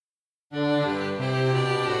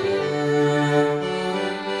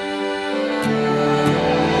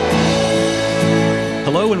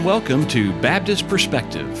welcome to Baptist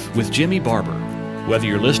Perspective with Jimmy Barber. Whether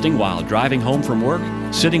you're listening while driving home from work,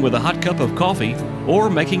 sitting with a hot cup of coffee, or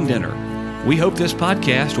making dinner, we hope this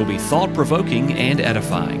podcast will be thought-provoking and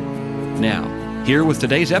edifying. Now, here with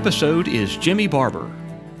today's episode is Jimmy Barber.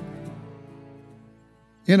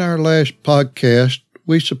 In our last podcast,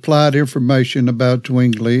 we supplied information about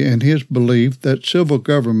Zwingli and his belief that civil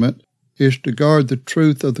government is to guard the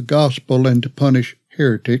truth of the gospel and to punish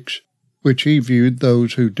heretics, which he viewed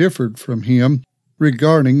those who differed from him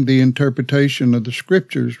regarding the interpretation of the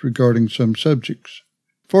Scriptures regarding some subjects.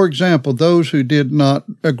 For example, those who did not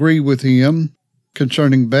agree with him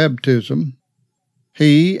concerning baptism,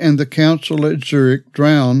 he and the council at Zurich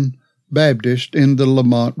drowned Baptists in the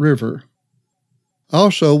Lamont River.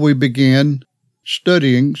 Also, we began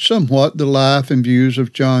studying somewhat the life and views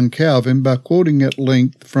of John Calvin by quoting at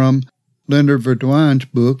length from Leonard Verduin's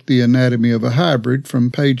book, The Anatomy of a Hybrid,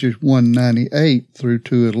 from pages 198 through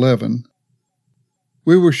 211.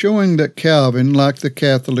 We were showing that Calvin, like the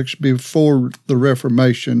Catholics before the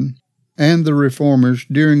Reformation and the Reformers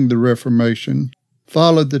during the Reformation,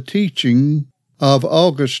 followed the teaching of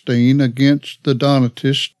Augustine against the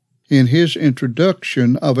Donatists in his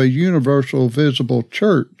introduction of a universal visible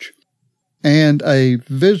church and a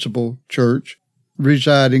visible church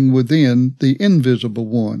residing within the invisible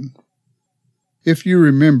one. If you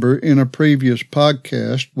remember, in a previous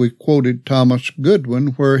podcast, we quoted Thomas Goodwin,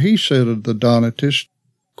 where he said of the Donatists,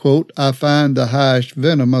 quote, "I find the highest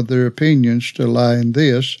venom of their opinions to lie in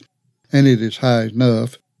this, and it is high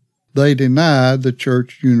enough, they deny the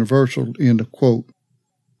church universal," end of quote.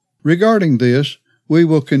 Regarding this, we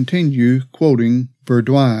will continue quoting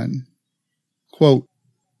Verduin. Quote,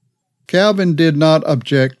 "Calvin did not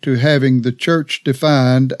object to having the church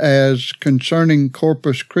defined as concerning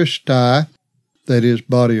Corpus Christi, that is,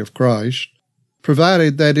 body of Christ,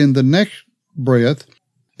 provided that in the next breath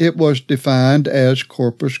it was defined as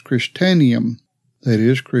Corpus Christianum, that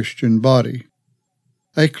is, Christian body.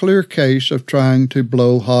 A clear case of trying to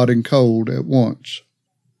blow hot and cold at once.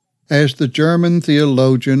 As the German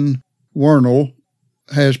theologian Wernl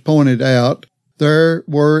has pointed out, there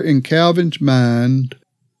were in Calvin's mind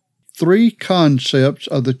three concepts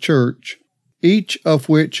of the church, each of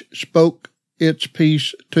which spoke its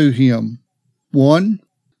piece to him. 1.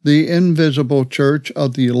 The invisible church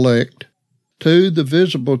of the elect. 2. The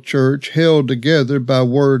visible church held together by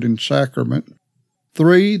word and sacrament.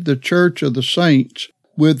 3. The church of the saints,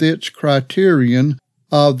 with its criterion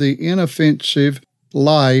of the inoffensive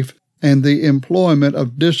life and the employment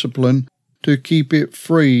of discipline to keep it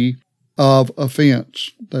free of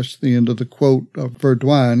offense." That's the end of the quote of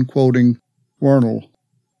Verduin quoting Wernl.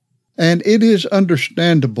 And it is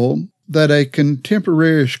understandable that a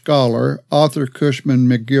contemporary scholar, Arthur Cushman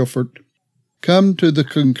McGilford, come to the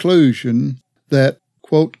conclusion that,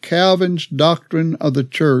 quote, "Calvin's doctrine of the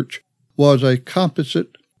church was a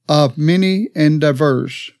composite of many and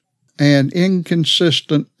diverse and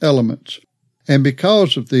inconsistent elements, and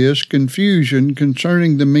because of this, confusion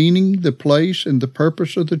concerning the meaning, the place, and the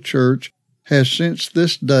purpose of the church has since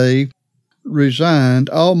this day resigned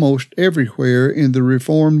almost everywhere in the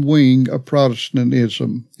Reformed wing of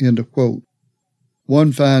Protestantism," end of quote.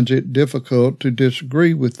 One finds it difficult to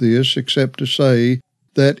disagree with this, except to say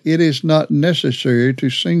that it is not necessary to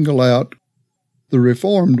single out the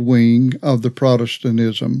Reformed wing of the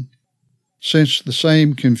Protestantism, since the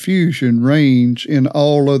same confusion reigns in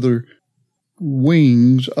all other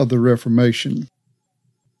wings of the Reformation.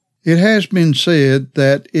 It has been said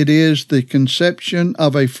that it is the conception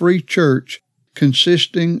of a free church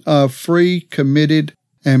consisting of free, committed,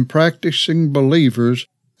 and practicing believers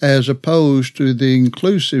as opposed to the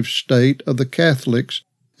inclusive state of the Catholics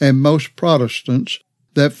and most Protestants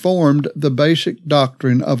that formed the basic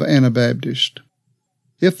doctrine of Anabaptists.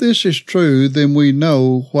 If this is true, then we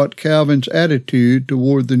know what Calvin's attitude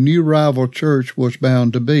toward the new rival church was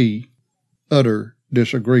bound to be: utter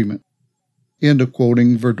disagreement. End of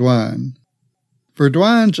quoting Verduin.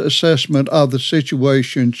 Verduin's assessment of the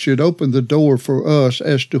situation should open the door for us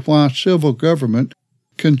as to why civil government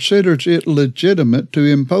considers it legitimate to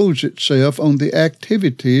impose itself on the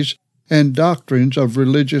activities and doctrines of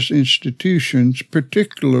religious institutions,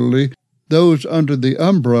 particularly those under the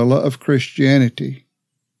umbrella of Christianity.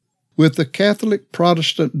 With the Catholic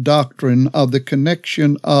Protestant doctrine of the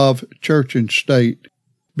connection of church and state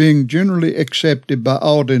being generally accepted by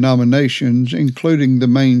all denominations, including the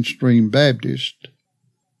mainstream Baptist,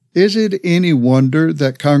 is it any wonder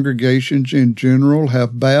that congregations in general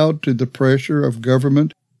have bowed to the pressure of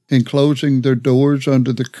government in closing their doors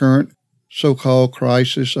under the current so-called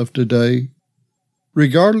crisis of today?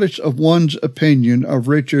 Regardless of one's opinion of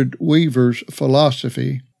Richard Weaver's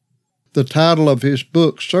philosophy, The title of his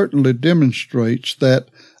book certainly demonstrates that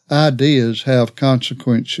ideas have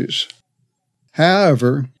consequences.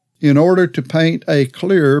 However, in order to paint a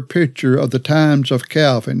clearer picture of the times of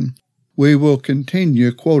Calvin, we will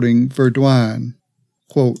continue quoting Verduin.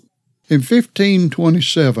 Quote, in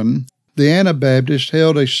 1527, the Anabaptists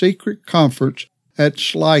held a secret conference at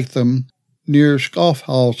Slitham near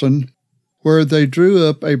Schaffhausen, where they drew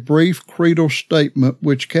up a brief creedal statement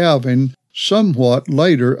which Calvin somewhat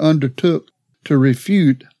later undertook to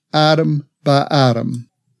refute item by item.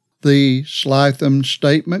 The Slitham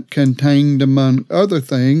statement contained, among other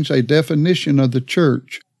things, a definition of the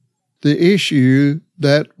church, the issue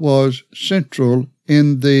that was central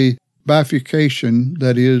in the bifurcation,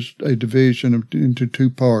 that is, a division into two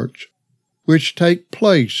parts, which take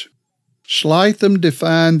place. Slitham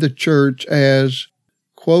defined the church as,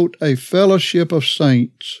 quote, a fellowship of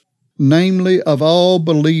saints, namely of all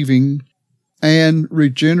believing and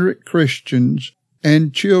regenerate Christians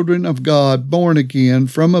and children of God born again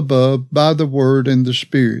from above by the Word and the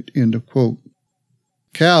Spirit, end of quote.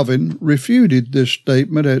 Calvin refuted this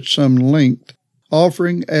statement at some length,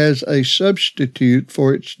 offering as a substitute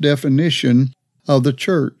for its definition of the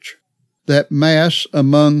church, that mass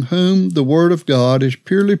among whom the Word of God is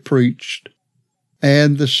purely preached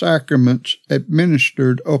and the sacraments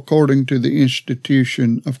administered according to the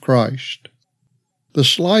institution of Christ. The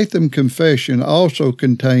Slitham Confession also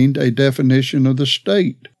contained a definition of the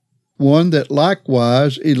state, one that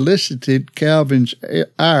likewise elicited Calvin's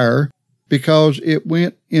ire because it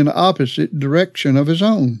went in opposite direction of his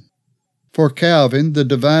own. For Calvin, the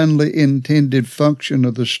divinely intended function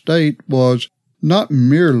of the state was not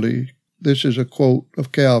merely, this is a quote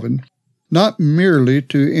of Calvin, not merely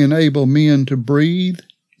to enable men to breathe,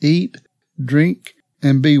 eat, drink,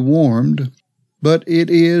 and be warmed, but it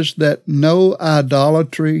is that no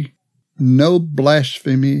idolatry, no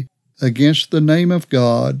blasphemy against the name of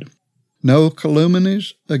God, no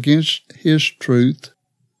calumnies against His truth,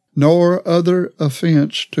 nor other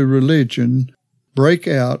offense to religion break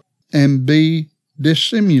out and be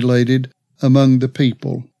dissimulated among the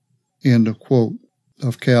people, end of quote,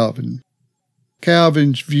 of Calvin.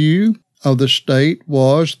 Calvin's view of the state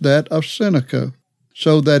was that of Seneca,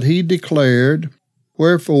 so that he declared,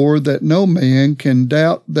 wherefore that no man can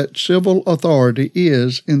doubt that civil authority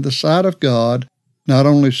is, in the sight of God, not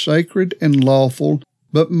only sacred and lawful,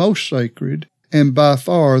 but most sacred, and by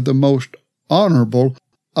far the most honorable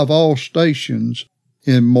of all stations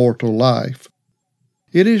in mortal life.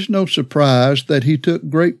 It is no surprise that he took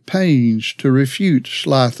great pains to refute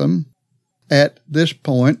Slitham at this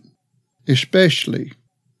point, especially.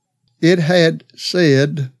 It had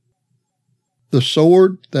said, the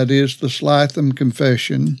sword, that is the Slitham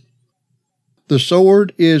Confession, the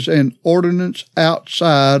sword is an ordinance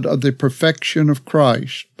outside of the perfection of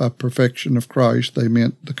Christ. By perfection of Christ, they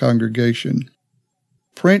meant the congregation.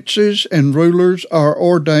 Princes and rulers are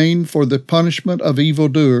ordained for the punishment of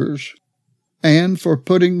evildoers, and for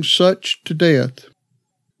putting such to death.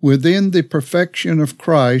 Within the perfection of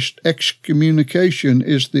Christ, excommunication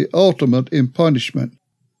is the ultimate in punishment,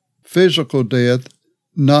 physical death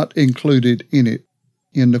not included in it,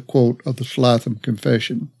 in the quote of the Slitham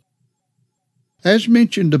Confession. As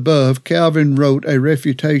mentioned above, Calvin wrote a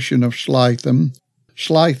refutation of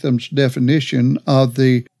Slitham's definition of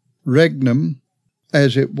the regnum,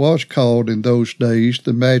 as it was called in those days,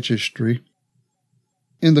 the magistracy.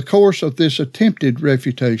 In the course of this attempted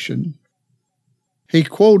refutation, he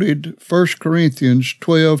quoted 1 Corinthians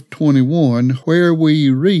 12:21, where we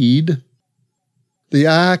read, the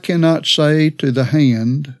eye cannot say to the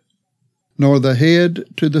hand, nor the head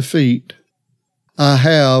to the feet, I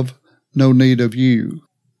have no need of you.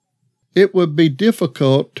 It would be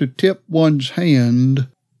difficult to tip one's hand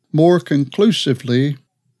more conclusively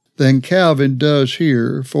than Calvin does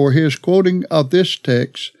here, for his quoting of this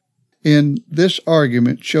text in this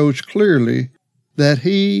argument shows clearly that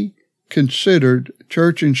he considered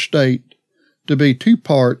church and state to be two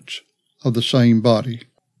parts of the same body.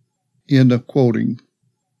 End of quoting.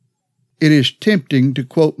 It is tempting to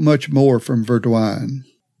quote much more from Verduin.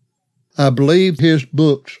 I believe his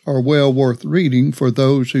books are well worth reading for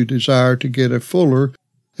those who desire to get a fuller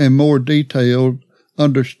and more detailed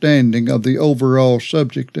understanding of the overall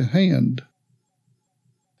subject at hand.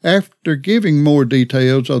 After giving more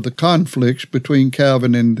details of the conflicts between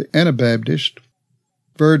Calvin and the Anabaptists,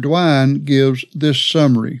 Verduin gives this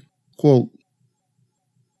summary, quote,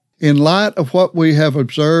 in light of what we have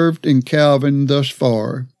observed in Calvin thus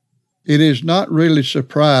far, it is not really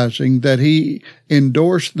surprising that he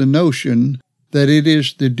endorsed the notion that it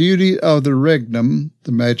is the duty of the regnum,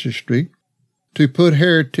 the magistracy, to put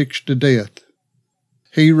heretics to death.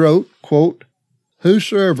 He wrote, quote,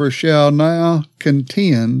 "Whosoever shall now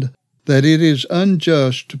contend that it is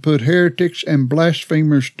unjust to put heretics and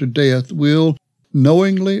blasphemers to death will,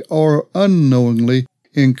 knowingly or unknowingly,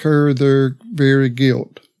 incur their very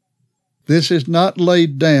guilt. This is not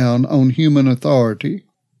laid down on human authority.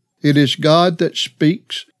 It is God that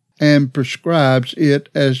speaks and prescribes it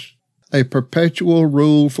as a perpetual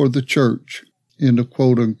rule for the church." End of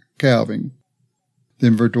quote on Calvin.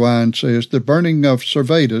 Then Verduin says, the burning of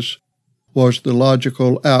Servetus was the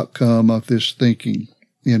logical outcome of this thinking.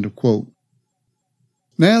 End of quote.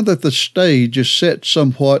 Now that the stage is set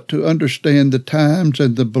somewhat to understand the times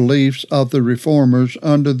and the beliefs of the Reformers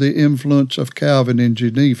under the influence of Calvin in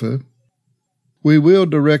Geneva, we will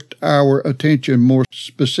direct our attention more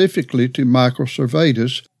specifically to Michael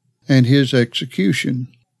Servetus and his execution.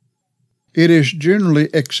 It is generally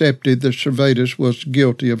accepted that Servetus was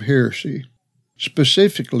guilty of heresy,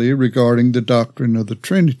 specifically regarding the doctrine of the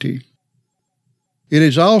Trinity. It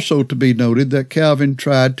is also to be noted that Calvin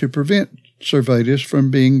tried to prevent Servetus from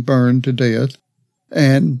being burned to death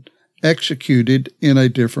and executed in a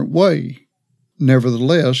different way.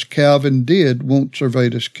 Nevertheless, Calvin did want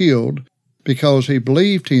Servetus killed because he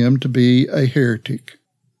believed him to be a heretic.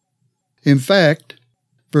 In fact,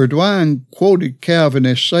 Verduin quoted Calvin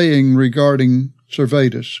as saying regarding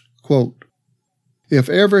Servetus, quote, "If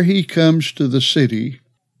ever he comes to the city,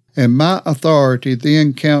 and my authority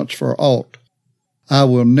then counts for aught, I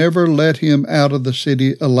will never let him out of the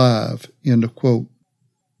city alive." End of quote.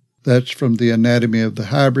 That's from the Anatomy of the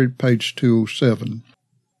Hybrid, page 207.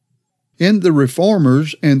 In The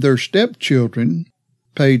Reformers and Their Stepchildren,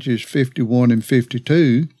 pages 51 and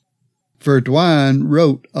 52, Verduin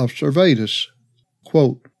wrote of Servetus,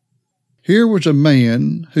 quote, "Here was a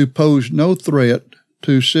man who posed no threat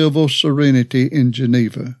to civil serenity in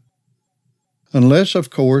Geneva, unless, of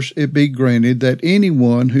course, it be granted that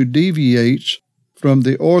anyone who deviates from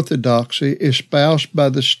the orthodoxy espoused by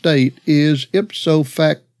the state is ipso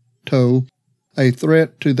facto a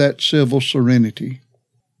threat to that civil serenity.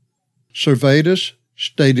 Servetus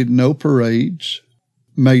stated no parades,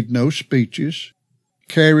 made no speeches,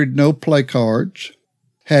 carried no placards,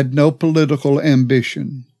 had no political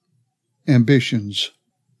ambitions.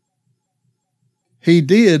 He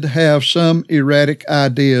did have some erratic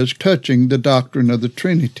ideas touching the doctrine of the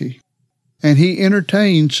Trinity, and he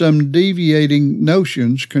entertained some deviating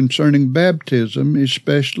notions concerning baptism,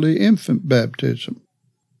 especially infant baptism."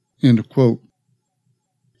 End of quote.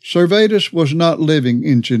 Servetus was not living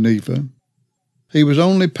in Geneva. He was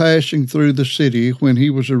only passing through the city when he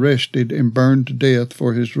was arrested and burned to death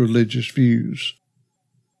for his religious views.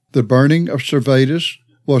 The burning of Servetus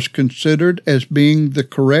was considered as being the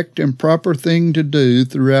correct and proper thing to do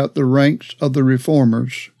throughout the ranks of the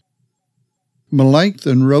Reformers.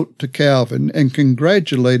 Melanchthon wrote to Calvin and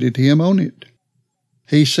congratulated him on it.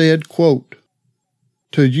 He said, quote,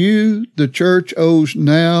 "To you the Church owes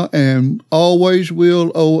now and always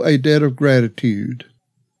will owe a debt of gratitude.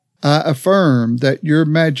 I affirm that your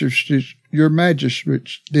magistrates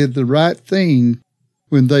did the right thing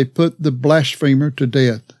when they put the blasphemer to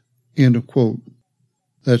death." End of quote.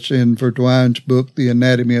 That's in Verduin's book, The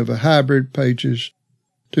Anatomy of a Hybrid, pages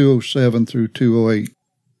 207 through 208.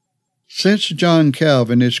 Since John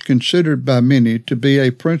Calvin is considered by many to be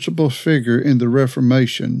a principal figure in the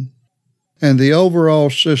Reformation, and the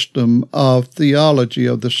overall system of theology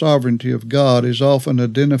of the sovereignty of God is often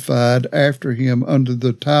identified after him under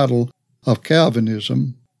the title of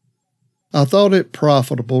Calvinism, I thought it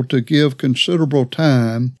profitable to give considerable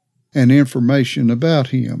time and information about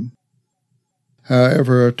him.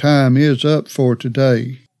 However, our time is up for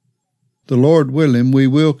today. The Lord willing, we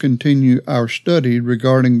will continue our study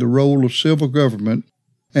regarding the role of civil government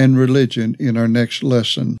and religion in our next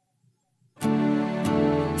lesson.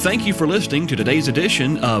 Thank you for listening to today's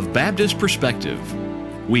edition of Baptist Perspective.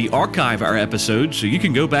 We archive our episodes so you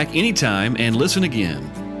can go back anytime and listen again.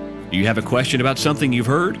 Do you have a question about something you've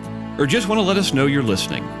heard, or just want to let us know you're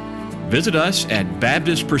listening? Visit us at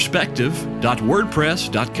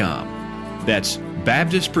baptistperspective.wordpress.com. That's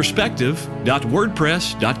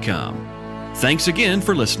baptistperspective.wordpress.com. Thanks again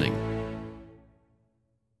for listening.